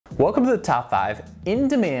Welcome to the top 5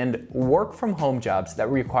 in-demand work-from-home jobs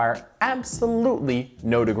that require absolutely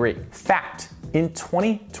no degree. Fact, in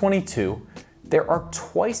 2022, there are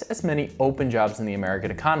twice as many open jobs in the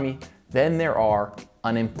American economy than there are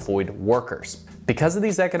unemployed workers. Because of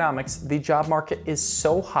these economics, the job market is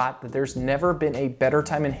so hot that there's never been a better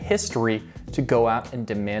time in history to go out and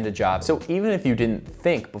demand a job. So even if you didn't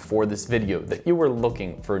think before this video that you were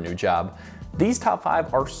looking for a new job, these top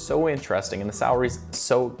 5 are so interesting and the salaries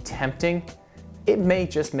so tempting, it may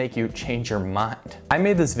just make you change your mind. I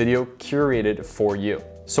made this video curated for you.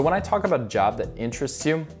 So when I talk about a job that interests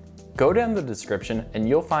you, go down the description and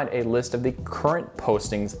you'll find a list of the current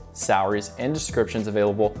postings, salaries, and descriptions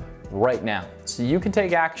available right now, so you can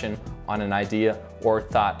take action on an idea or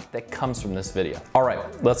thought that comes from this video. All right,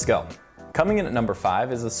 let's go. Coming in at number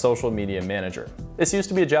 5 is a social media manager. This used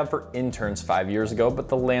to be a job for interns 5 years ago, but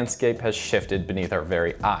the landscape has shifted beneath our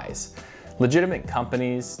very eyes. Legitimate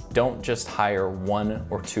companies don't just hire 1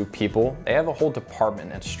 or 2 people, they have a whole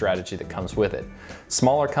department and strategy that comes with it.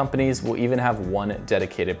 Smaller companies will even have 1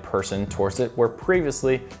 dedicated person towards it, where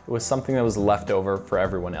previously it was something that was left over for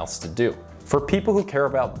everyone else to do. For people who care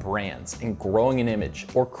about brands and growing an image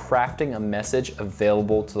or crafting a message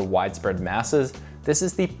available to the widespread masses, this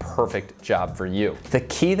is the perfect job for you. The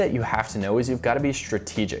key that you have to know is you've got to be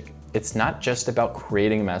strategic. It's not just about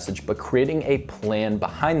creating a message, but creating a plan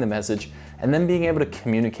behind the message and then being able to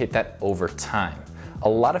communicate that over time. A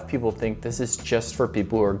lot of people think this is just for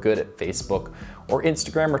people who are good at Facebook or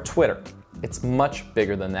Instagram or Twitter. It's much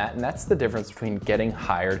bigger than that, and that's the difference between getting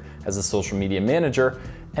hired as a social media manager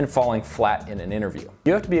and falling flat in an interview.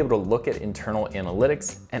 You have to be able to look at internal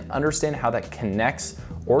analytics and understand how that connects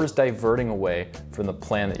or is diverting away from the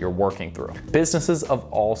plan that you're working through. Businesses of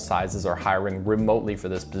all sizes are hiring remotely for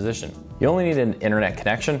this position. You only need an internet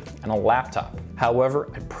connection and a laptop. However,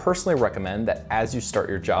 I personally recommend that as you start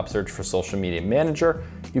your job search for social media manager,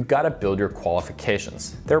 you've got to build your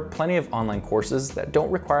qualifications. There are plenty of online courses that don't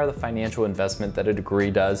require the financial investment that a degree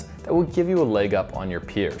does that will give you a leg up on your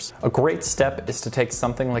peers. A great step is to take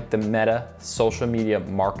something like the Meta Social Media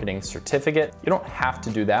Marketing Certificate. You don't have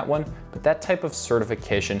to do that one, but that type of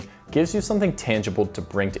certification gives you something tangible to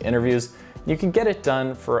bring to interviews. You can get it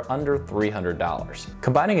done for under $300.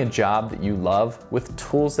 Combining a job that you love with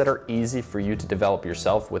tools that are easy for you to develop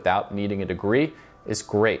yourself without needing a degree is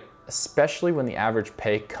great, especially when the average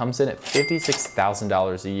pay comes in at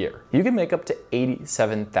 $56,000 a year. You can make up to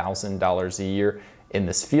 $87,000 a year in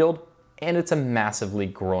this field, and it's a massively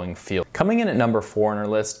growing field. Coming in at number 4 on our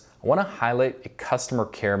list, I want to highlight a customer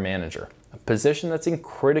care manager, a position that's in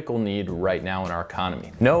critical need right now in our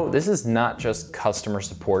economy. No, this is not just customer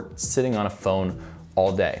support sitting on a phone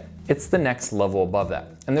all day. It's the next level above that.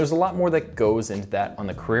 And there's a lot more that goes into that on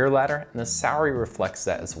the career ladder, and the salary reflects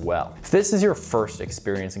that as well. If this is your first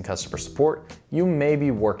experience in customer support, you may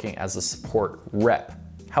be working as a support rep.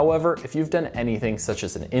 However, if you've done anything such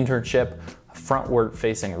as an internship, a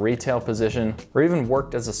frontward-facing retail position, or even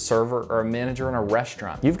worked as a server or a manager in a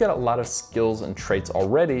restaurant, you've got a lot of skills and traits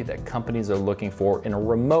already that companies are looking for in a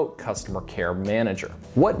remote customer care manager.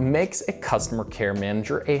 What makes a customer care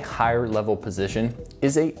manager a higher level position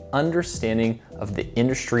is an understanding of the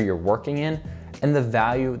industry you're working in and the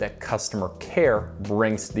value that customer care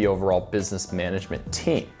brings to the overall business management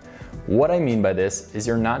team. What I mean by this is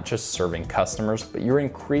you're not just serving customers, but you're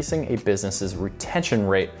increasing a business's retention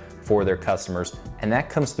rate for their customers, and that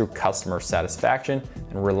comes through customer satisfaction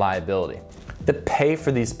and reliability. The pay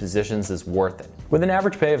for these positions is worth it. With an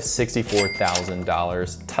average pay of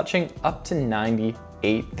 $64,000, touching up to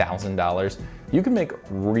 $98,000, you can make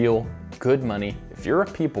real good money if you're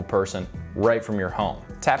a people person right from your home.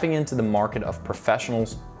 Tapping into the market of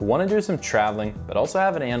professionals who want to do some traveling, but also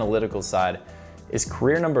have an analytical side, is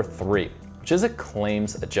career number 3, which is a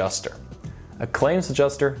claims adjuster. A claims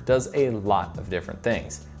adjuster does a lot of different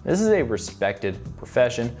things. This is a respected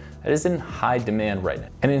profession that is in high demand right now.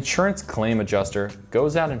 An insurance claim adjuster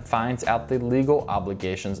goes out and finds out the legal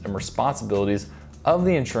obligations and responsibilities of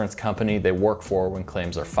the insurance company they work for when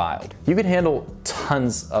claims are filed. You can handle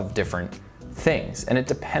tons of different things, and it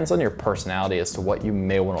depends on your personality as to what you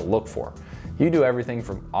may want to look for. You do everything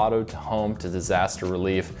from auto to home to disaster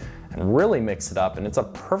relief, and really mix it up, and it's a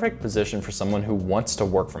perfect position for someone who wants to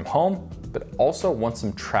work from home, but also wants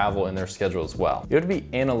some travel in their schedule as well. You have to be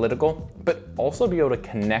analytical, but also be able to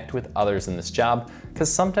connect with others in this job, because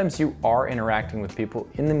sometimes you are interacting with people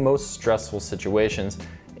in the most stressful situations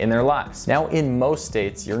in their lives. Now, in most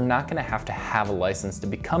states, you're not gonna have to have a license to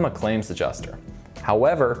become a claims adjuster.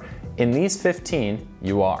 However, in these 15,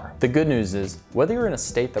 you are. The good news is, whether you're in a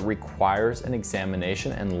state that requires an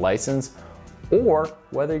examination and license, or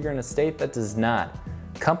whether you're in a state that does not,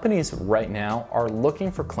 Companies right now are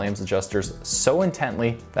looking for claims adjusters so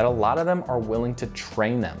intently that a lot of them are willing to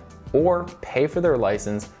train them or pay for their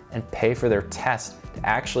license and pay for their test to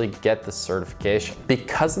actually get the certification.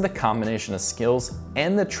 Because of the combination of skills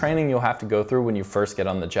and the training you'll have to go through when you first get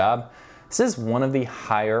on the job, this is one of the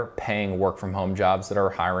higher paying work from home jobs that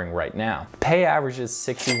are hiring right now. Pay average is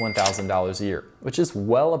 $61,000 a year, which is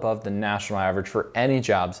well above the national average for any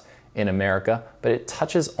jobs in America, but it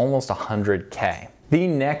touches almost 100K. The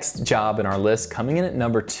next job in our list, coming in at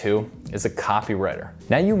number 2, is a copywriter.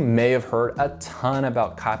 Now, you may have heard a ton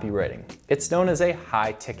about copywriting. It's known as a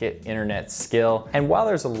high-ticket internet skill, and while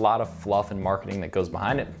there's a lot of fluff and marketing that goes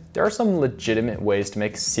behind it, there are some legitimate ways to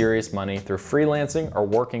make serious money through freelancing or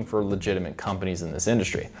working for legitimate companies in this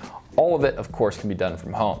industry. All of it, of course, can be done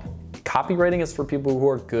from home. Copywriting is for people who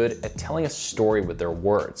are good at telling a story with their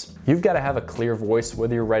words. You've got to have a clear voice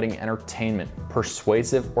whether you're writing entertainment,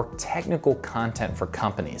 persuasive, or technical content for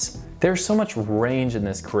companies. There's so much range in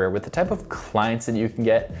this career with the type of clients that you can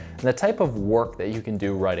get and the type of work that you can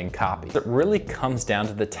do writing copy. It really comes down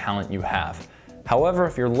to the talent you have. However,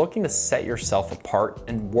 if you're looking to set yourself apart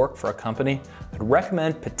and work for a company, I'd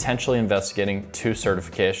recommend potentially investigating 2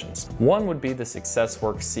 certifications. One would be the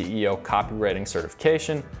SuccessWorks CEO Copywriting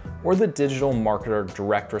Certification, or the Digital Marketer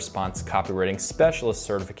Direct Response Copywriting Specialist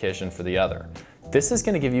Certification for the other. This is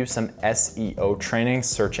going to give you some SEO training,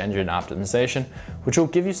 search engine optimization, which will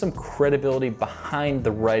give you some credibility behind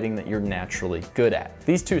the writing that you're naturally good at.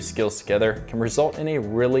 These 2 skills together can result in a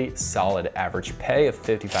really solid average pay of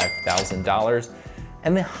 $55,000,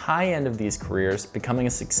 and the high end of these careers, becoming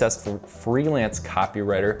a successful freelance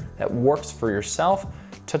copywriter that works for yourself,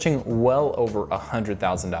 touching well over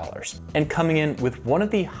 $100,000. And coming in with one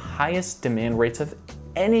of the highest demand rates of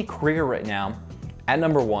any career right now, at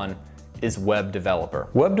number 1, is web developer.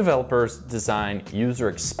 Web developers design user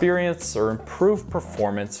experience or improve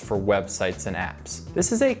performance for websites and apps.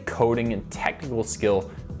 This is a coding and technical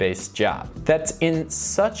skill-based job that's in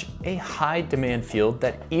such a high demand field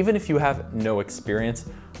that even if you have no experience,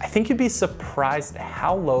 I think you'd be surprised at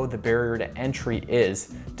how low the barrier to entry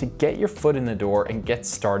is to get your foot in the door and get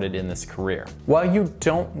started in this career. While you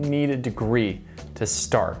don't need a degree to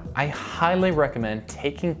start, I highly recommend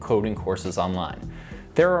taking coding courses online.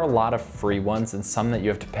 There are a lot of free ones and some that you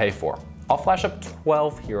have to pay for. I'll flash up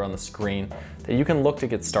 12 here on the screen that you can look to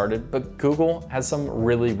get started, but Google has some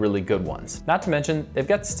really good ones. Not to mention, they've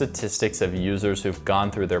got statistics of users who've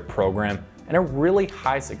gone through their program and a really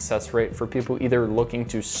high success rate for people either looking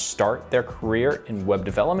to start their career in web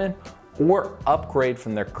development or upgrade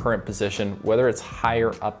from their current position, whether it's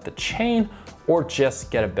higher up the chain or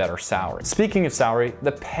just get a better salary. Speaking of salary,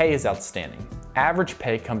 the pay is outstanding. Average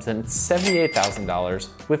pay comes in at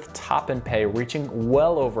 $78,000, with top-end pay reaching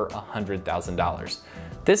well over $100,000.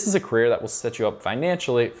 This is a career that will set you up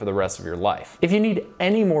financially for the rest of your life. If you need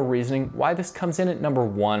any more reasoning why this comes in at number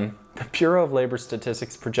 1, the Bureau of Labor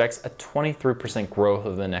Statistics projects a 23% growth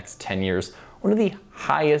over the next 10 years, one of the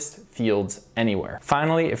highest fields anywhere.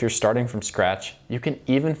 Finally, if you're starting from scratch, you can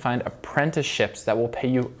even find apprenticeships that will pay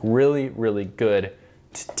you really good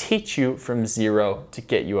to teach you from zero to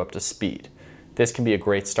get you up to speed. This can be a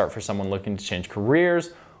great start for someone looking to change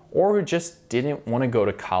careers or who just didn't want to go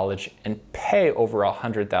to college and pay over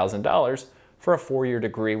 $100,000 for a 4-year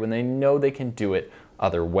degree when they know they can do it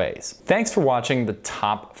other ways. Thanks for watching the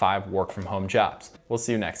top 5 work from home jobs. We'll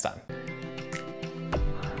see you next time.